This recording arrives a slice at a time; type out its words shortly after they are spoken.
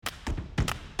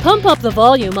Pump up the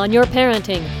volume on your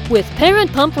parenting with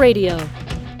Parent Pump Radio.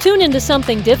 Tune into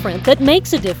something different that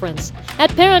makes a difference.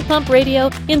 At Parent Pump Radio,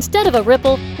 instead of a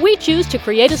ripple, we choose to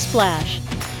create a splash.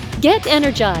 Get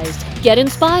energized, get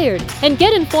inspired, and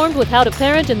get informed with how to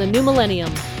parent in the new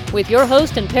millennium. With your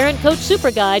host and parent coach super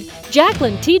guide,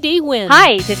 Jacqueline T.D. Wynn.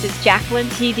 Hi, this is Jacqueline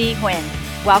T.D. Wynn.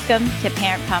 Welcome to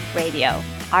Parent Pump Radio.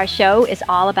 Our show is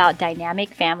all about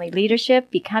dynamic family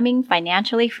leadership, becoming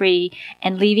financially free,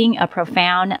 and leaving a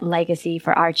profound legacy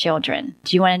for our children.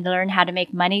 Do you want to learn how to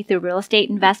make money through real estate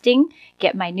investing?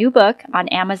 Get my new book on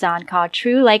Amazon called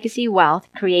True Legacy Wealth,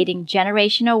 Creating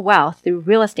Generational Wealth Through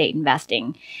Real Estate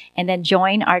Investing. And then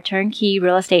join our turnkey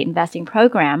real estate investing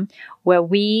program where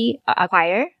we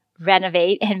acquire,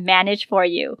 renovate, and manage for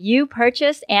you. You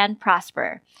purchase and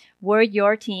prosper. We're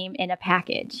your team in a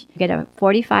package. Get a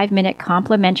 45-minute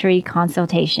complimentary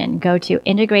consultation. Go to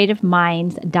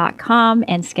integrativeminds.com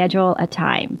and schedule a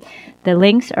time. The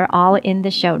links are all in the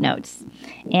show notes.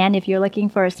 And if you're looking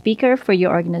for a speaker for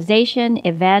your organization,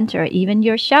 event, or even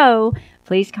your show,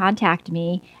 please contact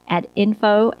me at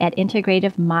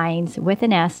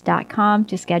info@integrativeminds.com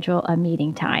to schedule a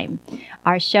meeting time.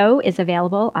 Our show is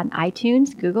available on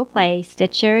iTunes, Google Play,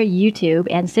 Stitcher, YouTube,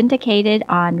 and syndicated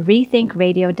on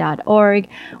rethinkradio.org,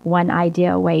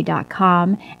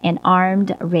 oneideaway.com, and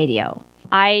Armed Radio.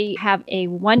 I have a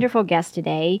wonderful guest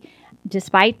today.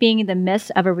 Despite being in the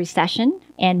midst of a recession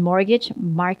and mortgage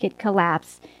market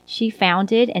collapse, she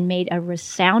founded and made a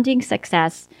resounding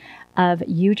success of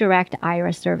UDirect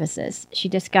IRA services. She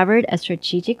discovered a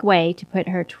strategic way to put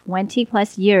her 20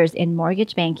 plus years in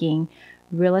mortgage banking,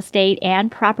 real estate,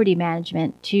 and property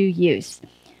management to use.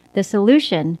 The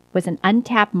solution was an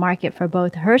untapped market for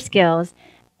both her skills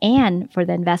and for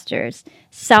the investors,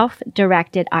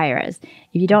 self-directed IRAs.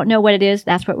 If you don't know what it is,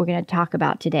 that's what we're going to talk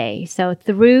about today. So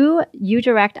through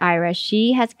UDirect IRA,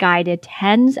 she has guided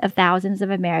tens of thousands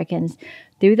of Americans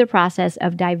through the process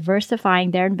of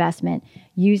diversifying their investment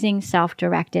using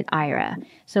self-directed IRA.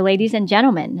 So ladies and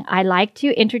gentlemen, I'd like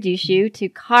to introduce you to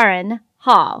Karen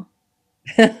Hall.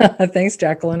 Thanks,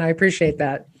 Jacqueline. I appreciate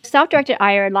that. Self-directed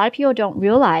IRA, a lot of people don't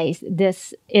realize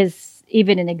this is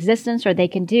even in existence or they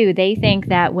can do. They think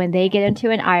that when they get into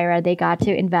an IRA, they got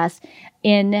to invest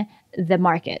in the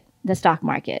market, the stock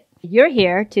market. You're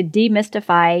here to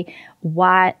demystify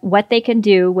what they can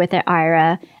do with an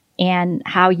IRA and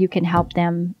how you can help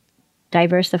them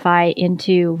diversify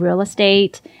into real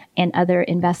estate and other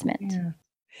investment.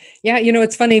 Yeah,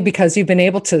 it's funny because you've been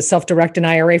able to self-direct an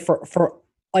IRA for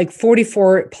like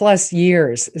 44 plus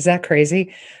years. Is that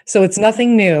crazy? So it's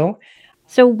nothing new.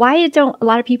 So why don't a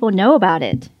lot of people know about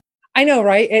it? I know,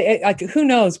 right? Like, who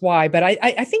knows why? But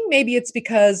I think maybe it's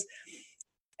because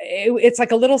it's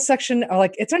like a little section,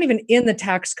 like it's not even in the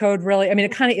tax code, really. I mean,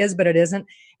 it kind of is, but it isn't.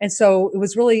 And so it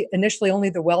was really initially only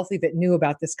the wealthy that knew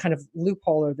about this kind of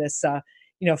loophole or this,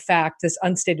 fact, this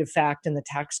unstated fact in the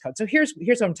tax code. So here's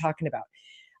what I'm talking about.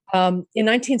 In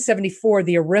 1974,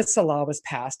 the ERISA law was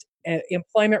passed,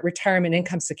 Employment Retirement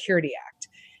Income Security Act.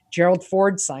 Gerald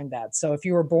Ford signed that. So if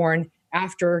you were born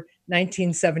after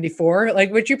 1974,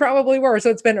 like which you probably were, so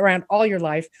it's been around all your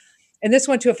life. And this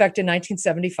went to effect in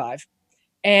 1975.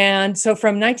 And so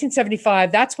from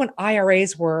 1975, that's when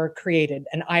IRAs were created,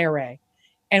 an IRA.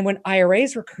 And when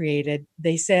IRAs were created,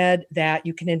 they said that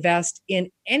you can invest in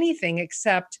anything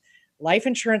except life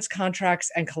insurance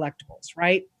contracts and collectibles,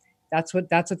 right? That's what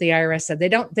the IRS said. They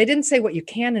didn't say what you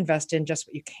can invest in, just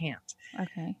what you can't.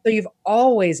 Okay. So you've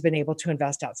always been able to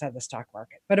invest outside the stock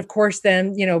market. But of course,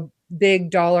 then,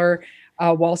 big dollar,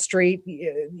 Wall Street,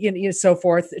 so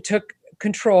forth, took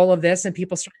control of this and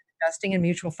people started investing in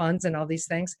mutual funds and all these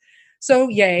things. So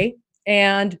yay.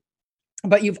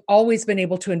 But you've always been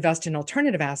able to invest in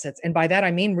alternative assets. And by that,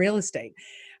 I mean real estate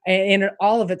in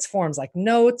all of its forms, like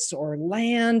notes or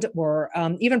land or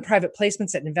even private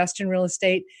placements that invest in real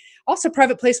estate. Also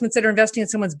private placements that are investing in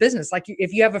someone's business. Like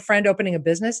if you have a friend opening a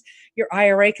business, your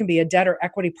IRA can be a debt or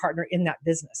equity partner in that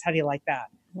business. How do you like that?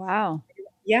 Wow.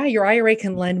 Yeah, your IRA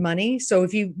can lend money. So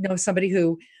if you know somebody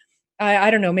who, I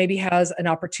don't know, maybe has an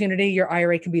opportunity, your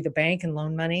IRA can be the bank and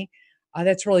loan money.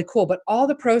 That's really cool. But all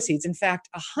the proceeds, in fact,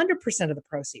 100% of the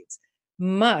proceeds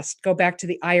must go back to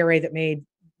the IRA that made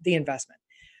the investment.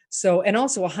 So, and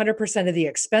also 100% of the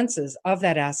expenses of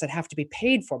that asset have to be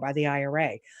paid for by the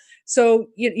IRA. So,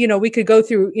 we could go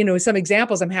through, some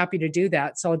examples. I'm happy to do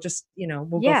that. So I'll just,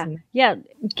 we'll go from there. Yeah.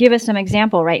 Give us some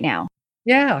example right now.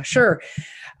 Yeah, sure.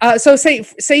 So say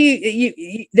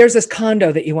you there's this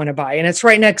condo that you want to buy and it's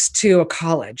right next to a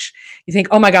college. You think,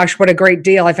 oh my gosh, what a great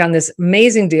deal. I found this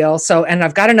amazing deal. And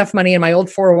I've got enough money in my old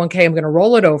 401k. I'm going to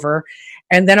roll it over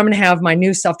And then I'm going to have my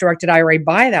new self-directed IRA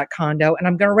buy that condo, and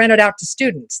I'm going to rent it out to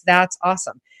students. That's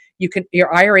awesome.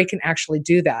 Your IRA can actually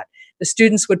do that. The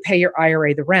students would pay your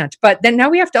IRA the rent. But then now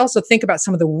we have to also think about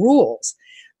some of the rules,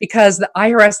 because the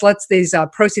IRS lets these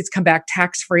proceeds come back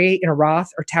tax-free in a Roth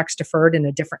or tax-deferred in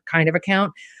a different kind of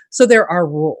account. So there are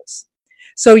rules.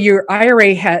 So your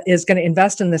IRA is going to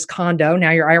invest in this condo.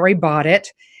 Now your IRA bought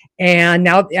it, and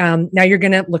now you're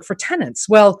going to look for tenants.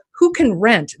 Well, who can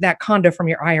rent that condo from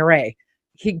your IRA?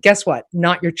 Guess what?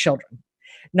 Not your children,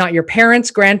 not your parents,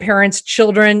 grandparents,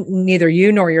 children. Neither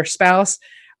you nor your spouse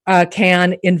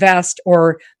can invest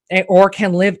or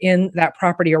can live in that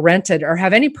property or rent it or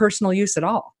have any personal use at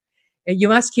all. You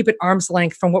must keep it arm's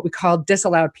length from what we call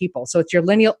disallowed people. So it's your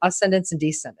lineal ascendants and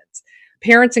descendants.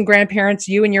 Parents and grandparents,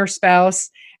 you and your spouse,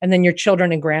 and then your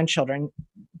children and grandchildren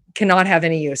cannot have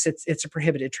any use. It's a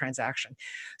prohibited transaction.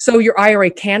 So your IRA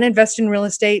can invest in real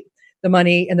estate. The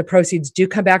money and the proceeds do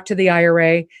come back to the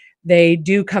IRA. They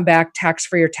do come back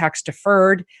tax-free or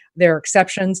tax-deferred. There are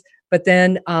exceptions. But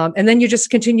then, and then you just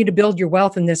continue to build your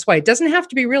wealth in this way. It doesn't have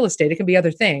to be real estate. It can be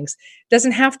other things. It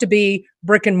doesn't have to be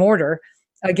brick and mortar.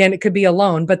 Again, it could be a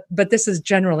loan, but this is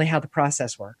generally how the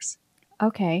process works.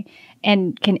 Okay.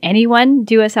 And can anyone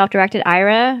do a self-directed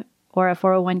IRA or a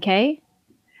 401k?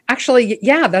 Actually,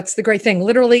 yeah, that's the great thing.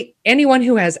 Literally anyone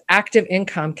who has active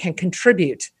income can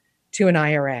contribute to an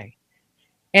IRA.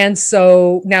 And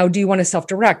so now, do you want to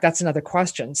self-direct? That's another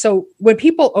question. So when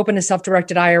people open a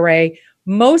self-directed IRA,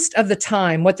 most of the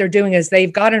time, what they're doing is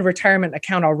they've got a retirement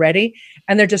account already,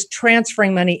 and they're just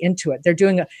transferring money into it.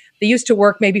 They used to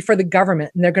work maybe for the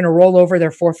government, and they're going to roll over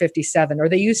their 457, or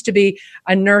they used to be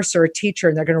a nurse or a teacher,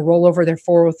 and they're going to roll over their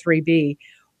 403B,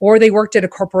 or they worked at a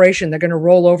corporation, they're going to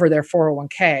roll over their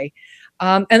 401k.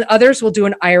 And others will do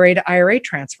an IRA to IRA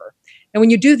transfer. And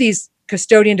when you do these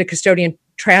custodian to custodian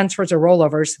transfers or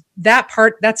rollovers,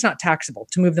 that's not taxable.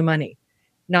 To move the money,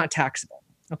 not taxable.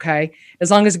 Okay,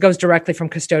 as long as it goes directly from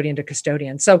custodian to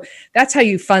custodian. So that's how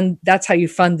you fund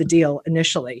the deal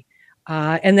initially,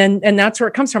 and that's where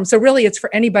it comes from. So really, it's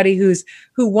for anybody who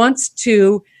wants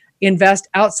to invest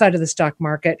outside of the stock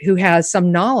market, who has some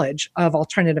knowledge of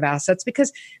alternative assets,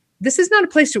 because this is not a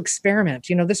place to experiment.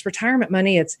 This retirement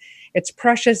money, it's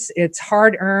precious, it's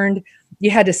hard earned. You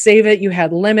had to save it. You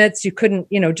had limits. You couldn't,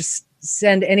 just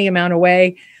send any amount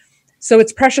away. So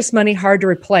it's precious money, hard to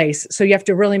replace. So you have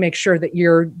to really make sure that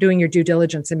you're doing your due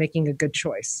diligence and making a good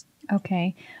choice.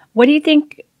 Okay. What do you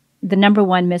think the number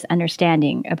one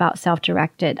misunderstanding about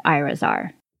self-directed IRAs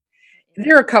are?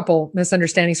 There are a couple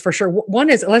misunderstandings for sure.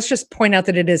 One is, let's just point out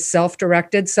that it is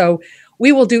self-directed. So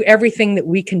we will do everything that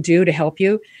we can do to help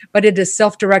you, but it is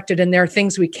self-directed and there are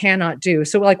things we cannot do.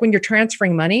 So like when you're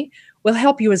transferring money, we'll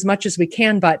help you as much as we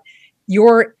can, but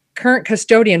your current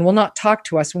custodian will not talk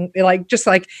to us. Just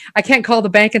like I can't call the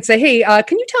bank and say, hey,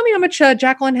 can you tell me how much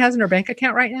Jacqueline has in her bank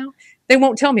account right now? They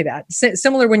won't tell me that.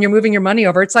 Similar when you're moving your money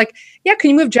over. It's like, yeah, can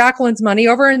you move Jacqueline's money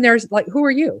over? And there's like, who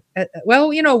are you?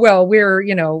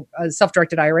 We're, a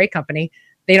self-directed IRA company.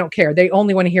 They don't care. They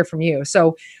only want to hear from you.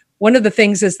 So one of the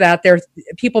things is that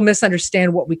people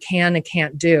misunderstand what we can and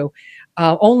can't do.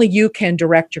 Only you can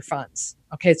direct your funds.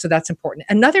 Okay, so that's important.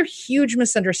 Another huge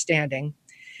misunderstanding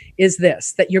is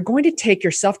this, that you're going to take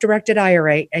your self-directed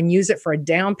IRA and use it for a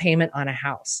down payment on a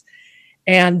house.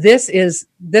 And this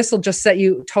will just set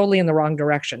you totally in the wrong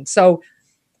direction. So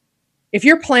if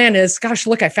your plan is, gosh,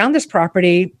 look, I found this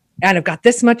property and I've got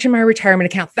this much in my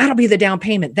retirement account, that'll be the down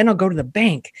payment. Then I'll go to the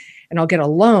bank and I'll get a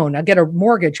loan. I'll get a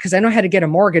mortgage because I know how to get a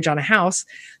mortgage on a house,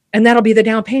 and that'll be the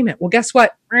down payment. Well, guess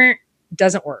what?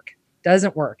 Doesn't work.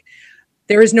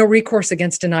 There is no recourse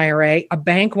against an IRA. A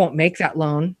bank won't make that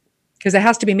loan because it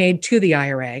has to be made to the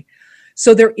IRA.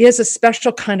 So there is a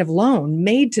special kind of loan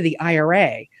made to the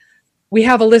IRA. We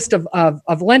have a list of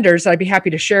lenders that I'd be happy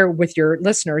to share with your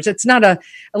listeners. It's not a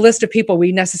list of people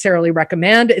we necessarily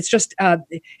recommend. It's just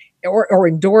or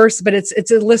endorse, but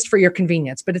it's a list for your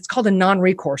convenience. But it's called a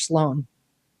non-recourse loan.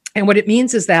 And what it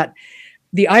means is that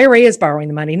the IRA is borrowing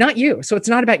the money, not you. So it's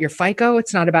not about your FICO.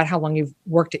 It's not about how long you've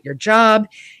worked at your job.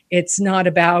 It's not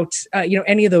about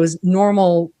any of those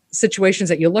normal situations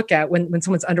that you look at when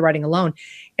someone's underwriting a loan.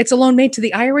 It's a loan made to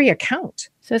the IRA account.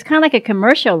 So it's kind of like a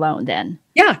commercial loan then.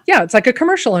 Yeah, it's like a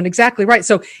commercial loan. Exactly right.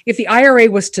 So if the IRA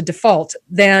was to default,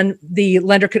 then the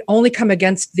lender could only come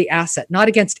against the asset, not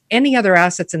against any other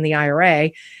assets in the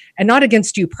IRA, and not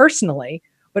against you personally,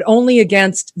 but only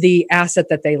against the asset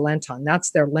that they lent on.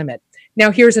 That's their limit.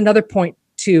 Now, here's another point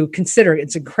to consider.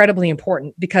 It's incredibly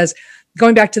important because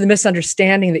going back to the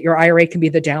misunderstanding that your IRA can be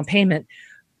the down payment,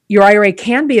 your IRA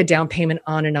can be a down payment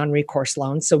on a non-recourse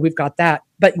loan. So we've got that.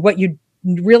 But what you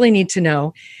really need to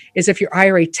know is if your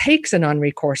IRA takes a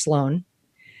non-recourse loan,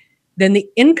 then the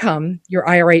income your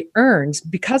IRA earns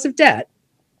because of debt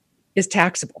is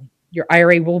taxable. Your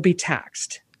IRA will be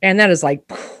taxed. And that is like,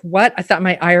 what? I thought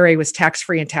my IRA was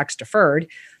tax-free and tax deferred.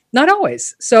 Not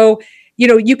always. So,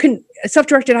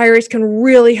 self-directed IRAs can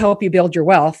really help you build your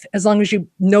wealth as long as you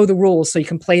know the rules so you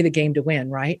can play the game to win,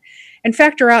 right? And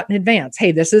factor out in advance,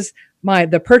 hey, this is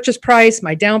the purchase price,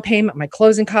 my down payment, my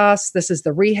closing costs, this is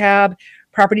the rehab,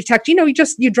 property tax.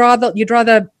 You draw the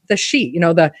sheet,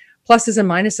 the pluses and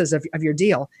minuses of your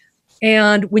deal.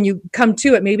 And when you come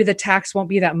to it, maybe the tax won't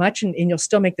be that much and you'll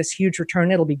still make this huge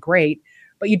return. It'll be great.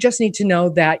 But you just need to know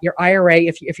that your IRA,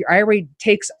 if your IRA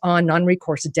takes on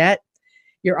non-recourse debt,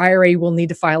 your IRA will need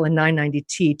to file a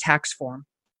 990T tax form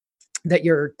that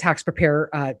your tax preparer,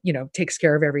 takes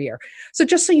care of every year. So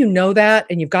just so you know that,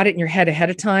 and you've got it in your head ahead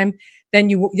of time, then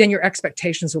your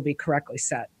expectations will be correctly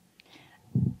set.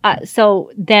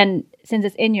 So then, since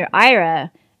it's in your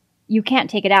IRA, you can't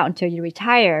take it out until you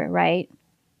retire, right?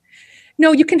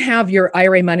 No, you can have your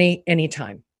IRA money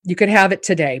anytime. You could have it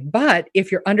today. But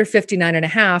if you're under 59 and a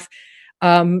half,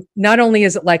 not only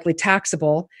is it likely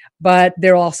taxable, but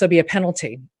there'll also be a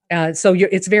penalty. So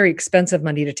it's very expensive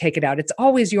money to take it out. It's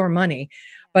always your money.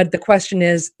 But the question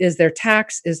is there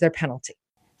tax? Is there penalty?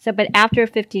 So, but after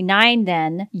 59,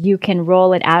 then you can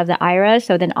roll it out of the IRA.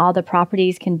 So then all the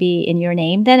properties can be in your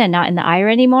name then and not in the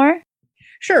IRA anymore?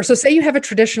 Sure. So say you have a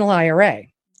traditional IRA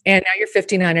and now you're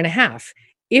 59 and a half.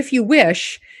 If you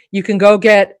wish, you can go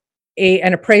get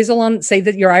an appraisal on, say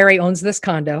that your IRA owns this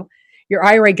condo. Your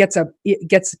IRA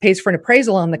pays for an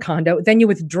appraisal on the condo. Then you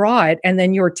withdraw it, and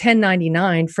then you're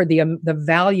 1099 for the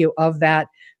value of that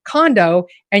condo,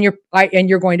 and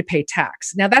you're going to pay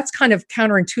tax. Now that's kind of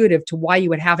counterintuitive to why you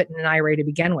would have it in an IRA to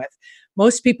begin with.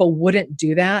 Most people wouldn't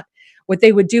do that. What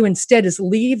they would do instead is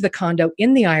leave the condo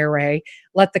in the IRA,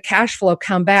 let the cash flow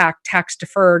come back tax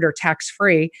deferred or tax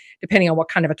free, depending on what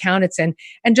kind of account it's in,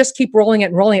 and just keep rolling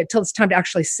it until it's time to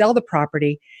actually sell the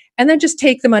property. And then just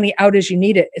take the money out as you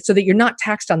need it so that you're not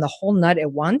taxed on the whole nut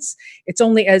at once. It's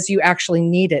only as you actually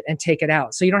need it and take it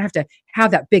out. So you don't have to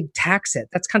have that big tax hit.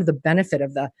 That's kind of the benefit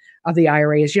of the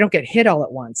IRA is you don't get hit all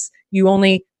at once. You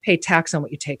only pay tax on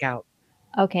what you take out.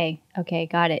 Okay,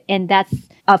 got it. And that's,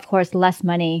 of course, less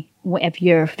money if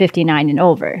you're 59 and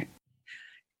over.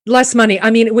 Less money.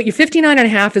 I mean, what you're 59 and a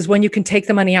half is when you can take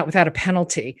the money out without a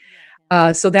penalty.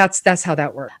 So that's how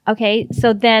that works. Okay,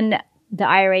 so then the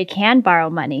IRA can borrow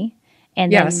money.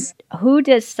 And then yes. Who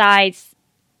decides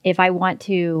if I want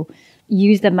to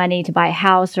use the money to buy a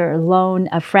house or loan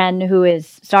a friend who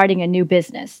is starting a new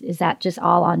business? Is that just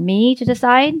all on me to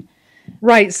decide?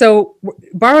 Right. So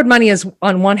borrowed money is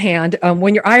on one hand.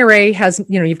 When your IRA has,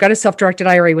 you've got a self-directed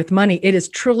IRA with money, it is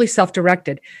truly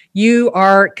self-directed. You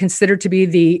are considered to be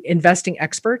the investing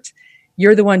expert.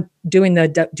 You're the one doing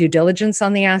the due diligence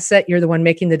on the asset. You're the one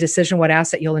making the decision what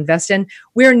asset you'll invest in.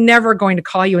 We're never going to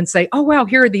call you and say, oh, wow,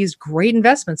 here are these great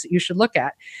investments that you should look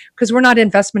at, because we're not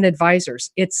investment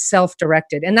advisors. It's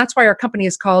self-directed. And that's why our company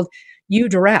is called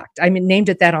UDirect. I mean, named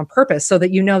it that on purpose so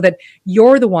that you know that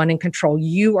you're the one in control.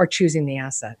 You are choosing the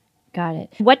asset. Got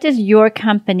it. What does your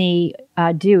company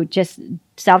do? Just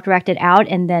self-directed out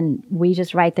and then we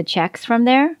just write the checks from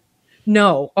there?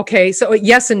 No. Okay. So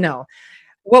yes and no.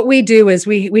 What we do is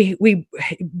we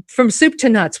from soup to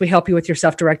nuts, we help you with your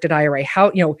self-directed IRA.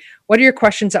 How, what are your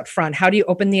questions up front? How do you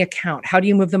open the account? How do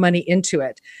you move the money into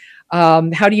it?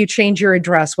 How do you change your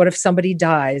address? What if somebody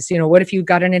dies? What if you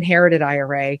got an inherited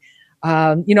IRA?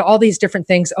 All these different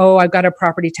things. Oh, I've got a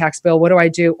property tax bill. What do I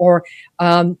do? Or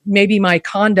maybe my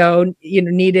condo,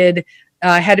 needed,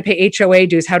 had to pay HOA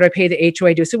dues. How do I pay the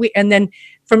HOA dues? And then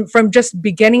from just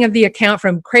beginning of the account,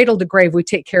 from cradle to grave, we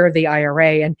take care of the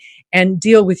IRA and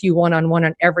deal with you one-on-one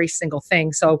on every single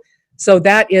thing. So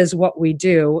that is what we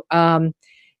do.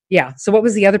 Yeah. So what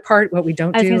was the other part? What we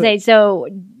don't do? I was going to say, so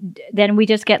then we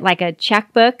just get like a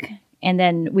checkbook and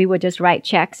then we would just write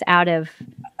checks out of.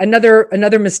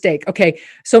 Another mistake. Okay.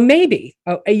 So maybe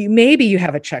you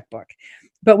have a checkbook,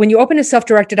 but when you open a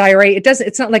self-directed IRA,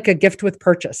 it's not like a gift with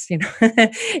purchase,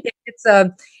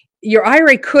 it's your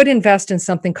IRA could invest in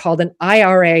something called an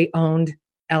IRA owned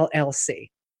LLC,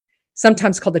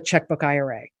 sometimes called a checkbook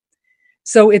IRA.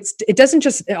 So it doesn't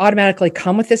just automatically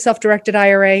come with this self-directed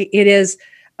IRA. It is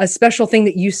a special thing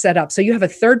that you set up. So you have a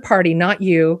third party, not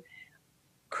you,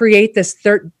 create this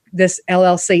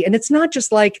LLC. And it's not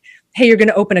just like, hey, you're going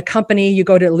to open a company, you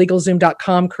go to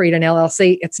LegalZoom.com, create an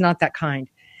LLC. It's not that kind.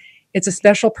 It's a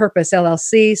special purpose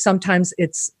LLC. Sometimes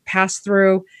it's pass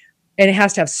through and it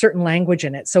has to have certain language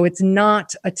in it. So it's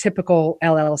not a typical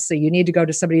LLC. You need to go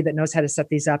to somebody that knows how to set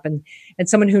these up and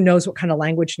someone who knows what kind of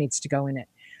language needs to go in it.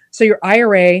 So your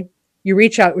IRA you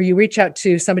reach out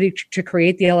to somebody to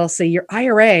create the LLC. Your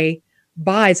IRA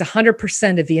buys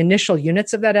 100% of the initial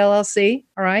units of that LLC.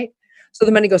 All right. So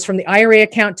the money goes from the IRA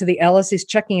account to the LLC's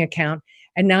checking account.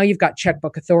 And now you've got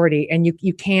checkbook authority and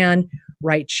you can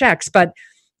write checks. But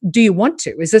do you want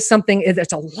to? Is this something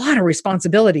that's a lot of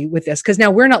responsibility with this? Because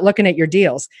now we're not looking at your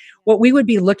deals. What we would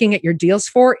be looking at your deals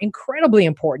for, incredibly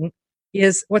important,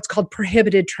 is what's called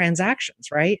prohibited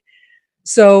transactions, right?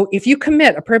 So if you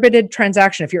commit a prohibited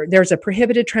transaction, there's a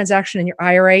prohibited transaction in your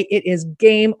IRA, it is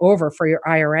game over for your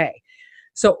IRA.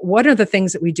 So one of the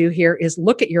things that we do here is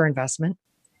look at your investment.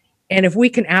 And if we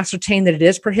can ascertain that it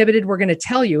is prohibited, we're going to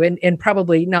tell you and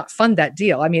probably not fund that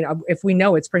deal. I mean, if we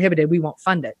know it's prohibited, we won't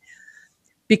fund it,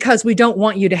 because we don't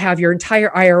want you to have your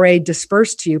entire IRA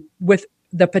dispersed to you with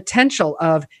the potential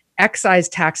of excise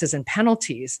taxes and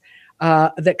penalties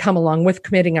that come along with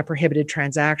committing a prohibited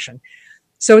transaction.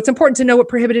 So it's important to know what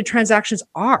prohibited transactions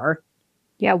are.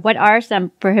 Yeah, what are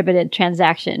some prohibited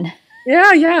transactions?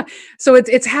 Yeah. So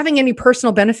it's having any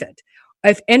personal benefit.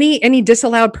 If any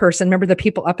disallowed person, remember the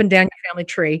people up and down your family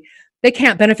tree, they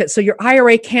can't benefit. So your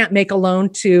IRA can't make a loan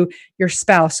to your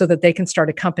spouse so that they can start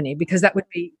a company, because that would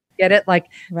be, get it? Like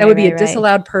that would be a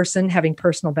disallowed person having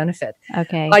personal benefit.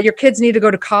 Okay. Your kids need to go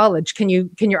to college. Can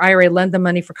your IRA lend them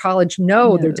money for college?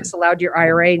 No, they're disallowed your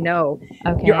IRA. No.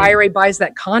 Okay. Your IRA buys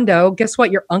that condo. Guess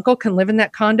what? Your uncle can live in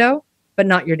that condo, but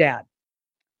not your dad.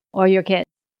 Or your kid.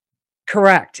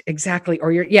 Correct. Exactly.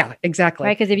 Or exactly.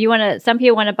 Right. Because if some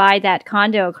people want to buy that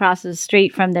condo across the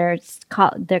street from their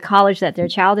college that their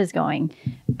child is going,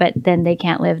 but then they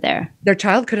can't live there. Their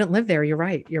child couldn't live there. You're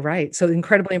right. So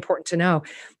incredibly important to know.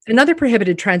 Another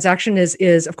prohibited transaction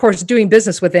is of course, doing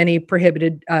business with any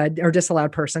prohibited or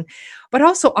disallowed person, but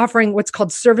also offering what's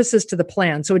called services to the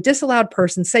plan. So a disallowed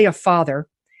person, say a father,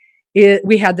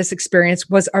 we had this experience,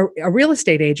 was a real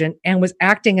estate agent and was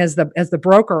acting as the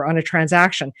broker on a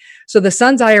transaction. So the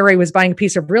son's IRA was buying a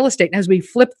piece of real estate. And as we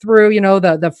flip through,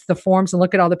 the forms and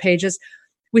look at all the pages,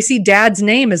 we see dad's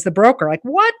name as the broker. Like,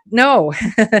 what? No,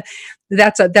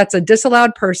 that's a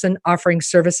disallowed person offering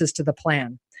services to the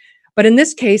plan. But in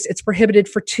this case, it's prohibited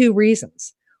for two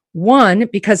reasons. One,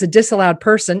 because a disallowed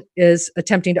person is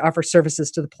attempting to offer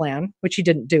services to the plan, which he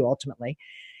didn't do ultimately.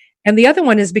 And the other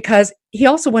one is because he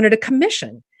also wanted a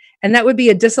commission, and that would be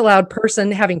a disallowed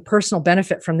person having personal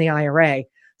benefit from the IRA.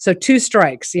 So two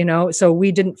strikes, so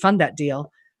we didn't fund that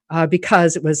deal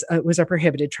because it was a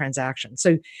prohibited transaction.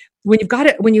 So when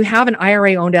you have an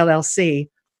IRA owned LLC,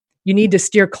 you need to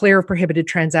steer clear of prohibited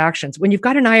transactions. When you've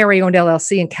got an IRA owned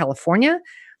LLC in California,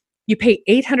 you pay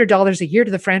 $800 a year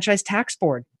to the Franchise Tax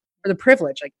Board for the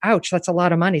privilege. Like, ouch, that's a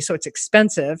lot of money. So it's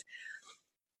expensive.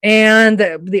 And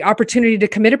the opportunity to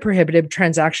commit a prohibitive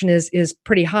transaction is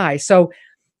pretty high. So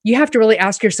you have to really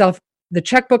ask yourself, the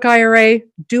checkbook IRA,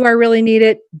 do I really need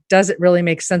it? Does it really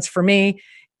make sense for me?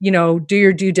 Do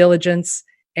your due diligence,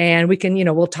 and we can,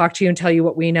 we'll talk to you and tell you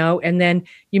what we know. And then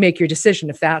you make your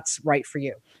decision if that's right for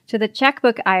you. So the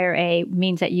checkbook IRA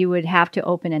means that you would have to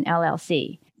open an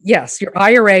LLC. Yes, your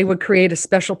IRA would create a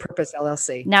special purpose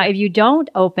LLC. Now, if you don't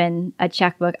open a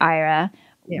checkbook IRA,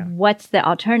 what's the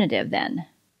alternative then?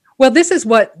 Well, this is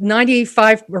what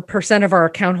 95% of our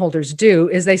account holders do,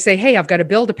 is they say, hey, I've got a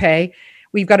bill to pay.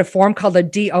 We've got a form called a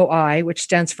DOI, which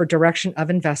stands for Direction of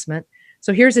Investment.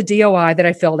 So here's a DOI that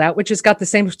I filled out, which has got the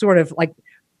same sort of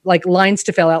like lines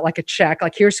to fill out, like a check,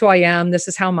 like here's who I am, this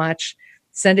is how much,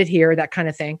 send it here, that kind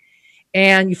of thing.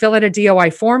 And you fill out a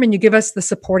DOI form and you give us the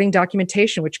supporting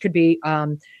documentation, which could be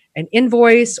an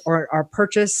invoice or a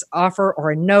purchase offer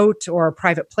or a note or a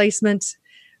private placement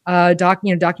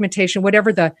documentation,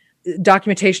 whatever the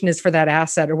documentation is for that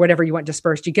asset or whatever you want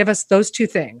dispersed. You give us those two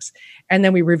things, and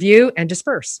then we review and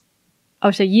disperse. Oh,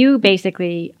 so you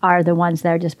basically are the ones that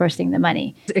are dispersing the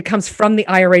money. It comes from the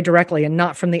IRA directly and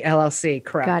not from the LLC,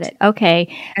 correct? Got it.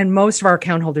 Okay. And most of our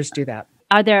account holders do that.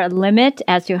 Are there a limit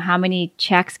as to how many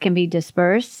checks can be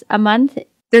dispersed a month?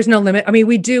 There's no limit. I mean,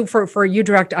 we do for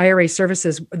UDirect IRA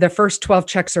services, the first 12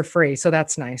 checks are free. So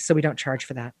that's nice. So we don't charge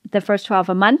for that. The first 12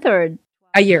 a month or?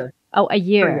 A year. Oh, a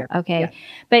year. Okay. Yeah.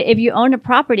 But if you own a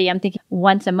property, I'm thinking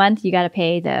once a month, you got to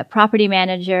pay the property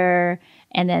manager,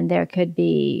 and then there could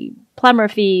be plumber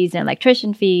fees and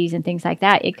electrician fees and things like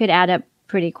that. It could add up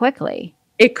pretty quickly.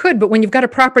 It could, but when you've got a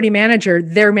property manager,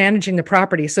 they're managing the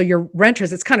property. So your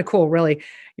renters, it's kind of cool, really.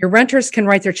 Your renters can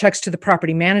write their checks to the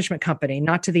property management company,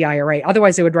 not to the IRA.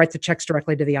 Otherwise, they would write the checks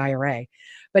directly to the IRA.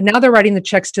 But now they're writing the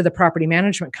checks to the property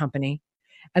management company.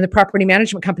 And the property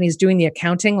management company is doing the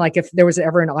accounting. Like if there was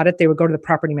ever an audit, they would go to the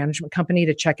property management company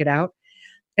to check it out.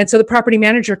 And so the property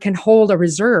manager can hold a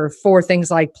reserve for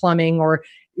things like plumbing or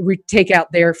take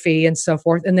out their fee and so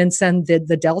forth, and then send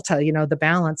the delta, the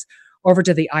balance over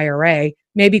to the IRA,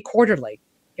 maybe quarterly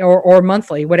or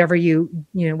monthly, whatever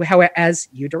how as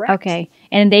you direct. Okay.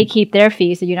 And they keep their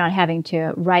fee, so you're not having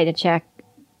to write a check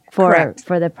for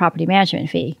the property management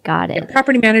fee. Got it. Yeah,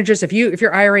 property managers, if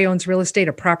your IRA owns real estate,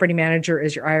 a property manager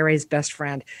is your IRA's best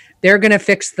friend. They're going to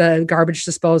fix the garbage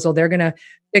disposal. They're going to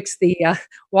fix the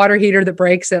water heater that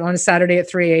breaks on a Saturday at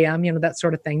 3 a.m., that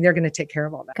sort of thing. They're going to take care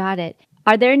of all that. Got it.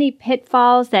 Are there any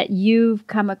pitfalls that you've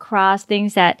come across,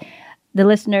 things that the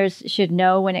listeners should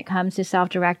know when it comes to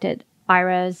self-directed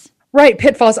IRAs? Right.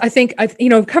 Pitfalls. I think I've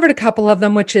covered a couple of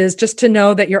them, which is just to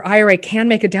know that your IRA can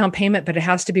make a down payment, but it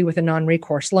has to be with a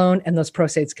non-recourse loan, and those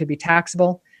proceeds could be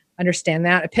taxable. Understand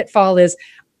that. A pitfall is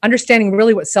understanding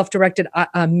really what self-directed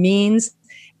means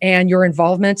and your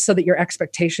involvement so that your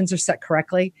expectations are set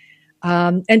correctly.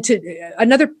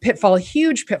 Another pitfall, a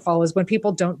huge pitfall, is when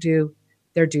people don't do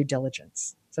their due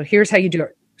diligence. So here's how you do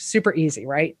it. Super easy,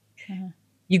 right? Mm-hmm.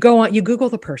 You Google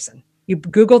the person, you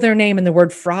Google their name and the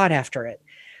word fraud after it.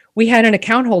 We had an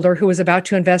account holder who was about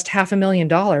to invest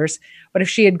 $500,000, but if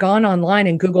she had gone online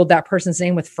and Googled that person's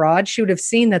name with fraud, she would have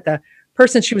seen that the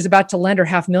person she was about to lend her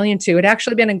 $500,000 to had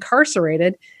actually been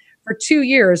incarcerated for 2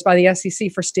 years by the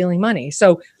SEC for stealing money.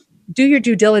 So do your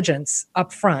due diligence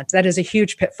up front. That is a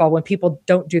huge pitfall when people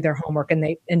don't do their homework and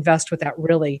they invest without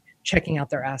really checking out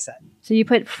their asset. So you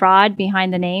put fraud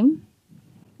behind the name?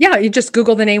 Yeah, you just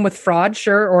Google the name with fraud,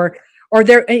 sure, or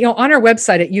there, on our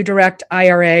website at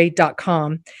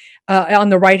udirectira.com, on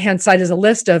the right-hand side is a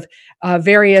list of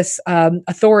various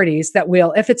authorities that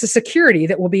will, if it's a security,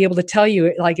 that will be able to tell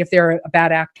you, like, if they're a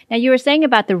bad actor. Now, you were saying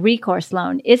about the recourse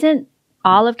loan. Isn't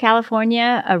all of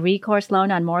California a recourse loan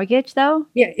on mortgage, though?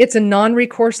 Yeah, it's a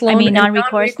non-recourse loan.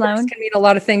 Non-recourse loan can mean a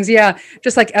lot of things. Yeah,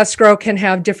 just like escrow can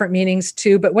have different meanings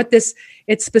too. But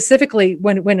it's specifically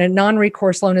when a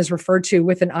non-recourse loan is referred to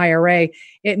with an IRA,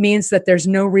 it means that there's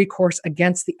no recourse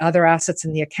against the other assets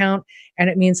in the account, and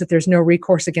it means that there's no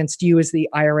recourse against you as the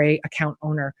IRA account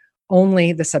owner,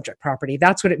 only the subject property.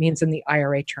 That's what it means in the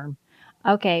IRA term.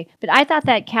 Okay, but I thought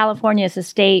that California is a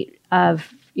state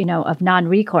of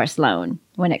non-recourse loan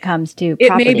when it comes to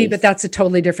properties. It may be, but that's a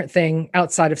totally different thing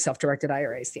outside of self-directed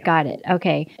IRAs. Yeah. Got it.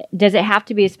 Okay. Does it have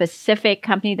to be a specific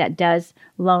company that does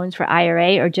loans for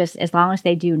IRA, or just as long as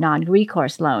they do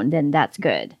non-recourse loan, then that's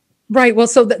good? Right. Well,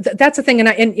 so that's the thing.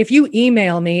 And if you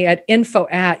email me at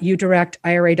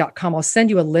info@udirectira.com, I'll send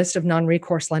you a list of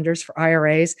non-recourse lenders for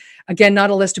IRAs. Again, not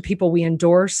a list of people we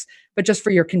endorse, but just for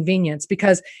your convenience.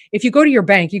 Because if you go to your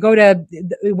bank, you go to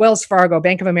Wells Fargo,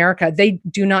 Bank of America, they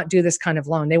do not do this kind of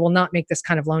loan. They will not make this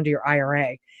kind of loan to your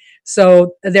IRA.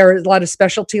 So there are a lot of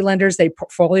specialty lenders. They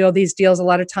portfolio these deals a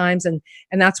lot of times, and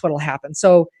that's what will happen.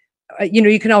 So,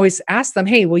 you can always ask them,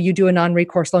 hey, will you do a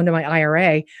non-recourse loan to my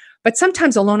IRA? But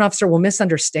sometimes a loan officer will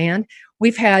misunderstand.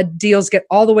 We've had deals get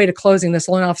all the way to closing. This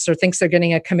loan officer thinks they're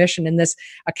getting a commission, and this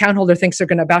account holder thinks they're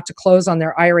about to close on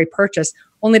their IRA purchase,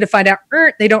 only to find out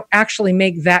they don't actually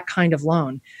make that kind of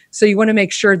loan. So you want to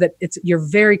make sure that you're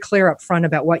very clear up front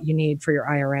about what you need for your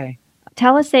IRA.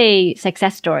 Tell us a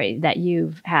success story that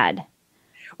you've had.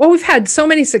 Well, we've had so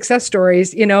many success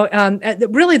stories,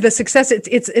 really the success,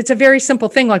 it's a very simple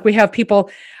thing. Like, we have people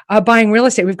buying real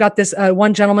estate. We've got this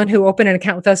one gentleman who opened an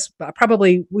account with us,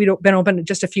 probably we'd been open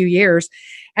just a few years.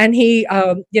 And he,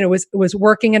 was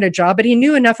working at a job, but he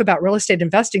knew enough about real estate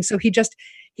investing. So he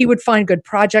would find good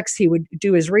projects. He would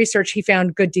do his research. He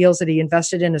found good deals that he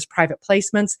invested in as private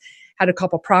placements, had a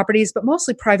couple properties, but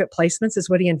mostly private placements is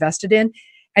what he invested in.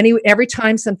 And every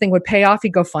time something would pay off,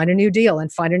 he'd go find a new deal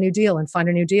and find a new deal and find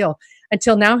a new deal,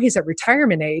 until now he's at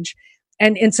retirement age.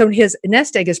 And so his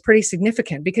nest egg is pretty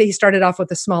significant because he started off with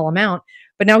a small amount,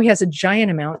 but now he has a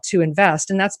giant amount to invest.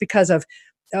 And that's because of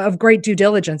great due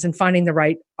diligence and finding the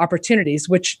right opportunities,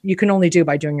 which you can only do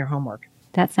by doing your homework.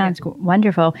 That sounds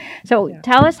wonderful. So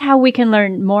Tell us how we can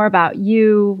learn more about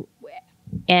you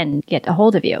and get a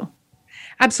hold of you.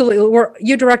 Absolutely.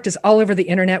 UDirect is all over the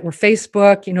internet. We're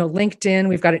Facebook, LinkedIn.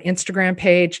 We've got an Instagram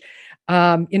page.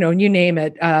 You name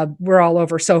it. We're all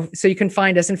over. So you can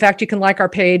find us. In fact, you can like our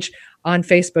page on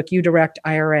Facebook, UDirect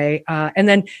IRA, and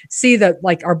then see that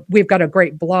we've got a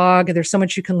great blog. There's so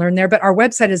much you can learn there. But our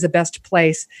website is the best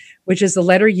place, which is the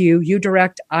letter U,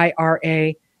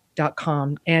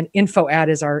 udirectira.com, and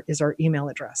info@ is our email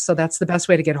address. So that's the best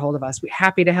way to get a hold of us. We're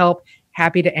happy to help.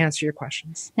 Happy to answer your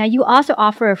questions. Now, you also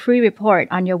offer a free report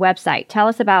on your website. Tell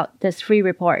us about this free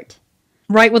report.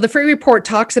 Right. Well, the free report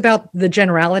talks about the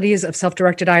generalities of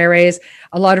self-directed IRAs,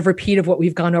 a lot of repeat of what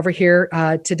we've gone over here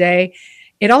today.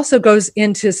 It also goes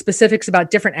into specifics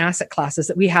about different asset classes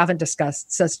that we haven't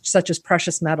discussed, such as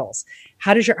precious metals.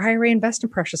 How does your IRA invest in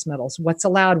precious metals? What's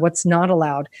allowed? What's not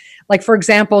allowed? Like, for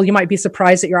example, you might be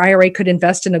surprised that your IRA could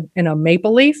invest in a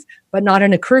maple leaf, but not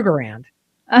in a Krugerrand.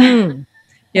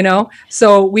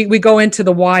 So we go into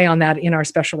the why on that in our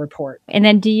special report. And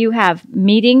then do you have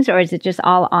meetings, or is it just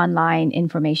all online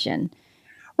information?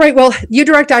 Right. Well,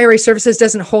 UDirect IRA Services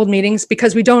doesn't hold meetings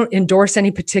because we don't endorse any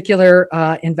particular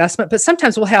investment, but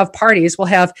sometimes we'll have parties. We'll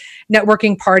have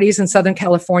networking parties in Southern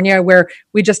California where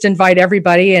we just invite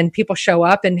everybody and people show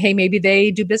up and, hey, maybe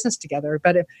they do business together.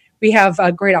 But we have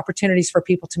great opportunities for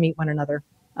people to meet one another.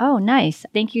 Oh, nice.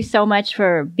 Thank you so much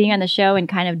for being on the show and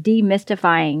kind of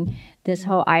demystifying this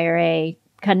whole IRA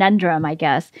conundrum, I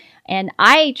guess. And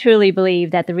I truly believe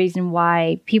that the reason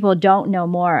why people don't know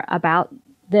more about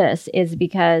this is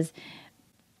because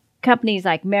companies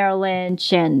like Merrill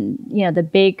Lynch and, the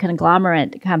big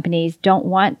conglomerate companies don't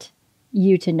want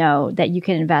you to know that you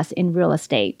can invest in real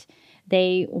estate.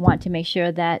 They want to make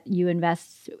sure that you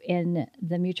invest in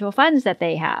the mutual funds that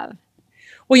they have.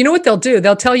 Well, you know what they'll do?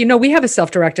 They'll tell you, no, we have a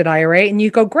self-directed IRA. And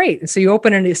you go, great. And so you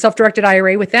open a self-directed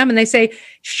IRA with them and they say,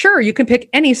 sure, you can pick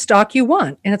any stock you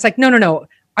want. And it's like, no.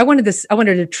 I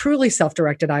wanted a truly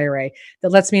self-directed IRA that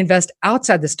lets me invest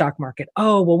outside the stock market.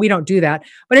 Oh, well, we don't do that.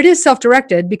 But it is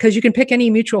self-directed because you can pick any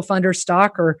mutual fund or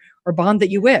stock or bond that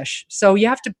you wish. So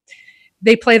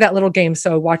they play that little game.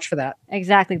 So watch for that.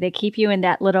 Exactly. They keep you in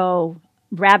that little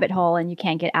rabbit hole and you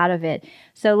can't get out of it.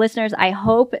 So listeners, I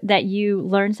hope that you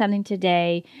learned something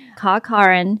today. Call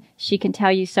Karin. She can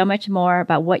tell you so much more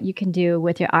about what you can do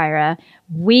with your IRA.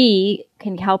 We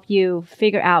can help you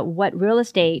figure out what real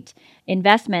estate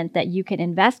investment that you can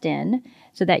invest in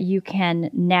so that you can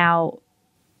now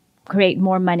create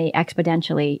more money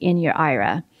exponentially in your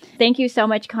IRA. Thank you so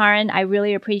much, Karin. I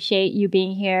really appreciate you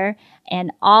being here.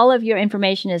 And all of your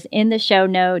information is in the show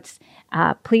notes.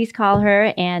 Please call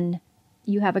her and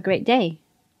you have a great day.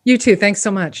 You too. Thanks so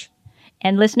much.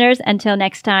 And listeners, until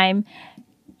next time,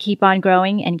 keep on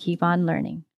growing and keep on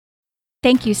learning.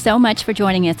 Thank you so much for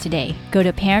joining us today. Go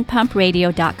to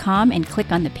parentpumpradio.com and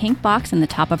click on the pink box on the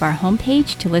top of our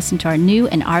homepage to listen to our new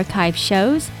and archived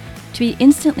shows. To be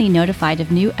instantly notified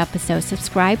of new episodes,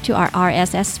 subscribe to our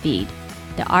RSS feed.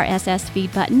 The RSS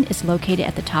feed button is located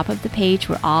at the top of the page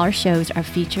where all our shows are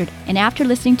featured. And after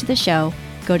listening to the show,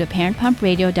 go to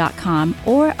parentpumpradio.com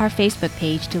or our Facebook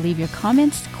page to leave your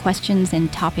comments, questions,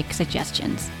 and topic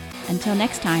suggestions. Until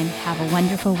next time, have a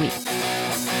wonderful week.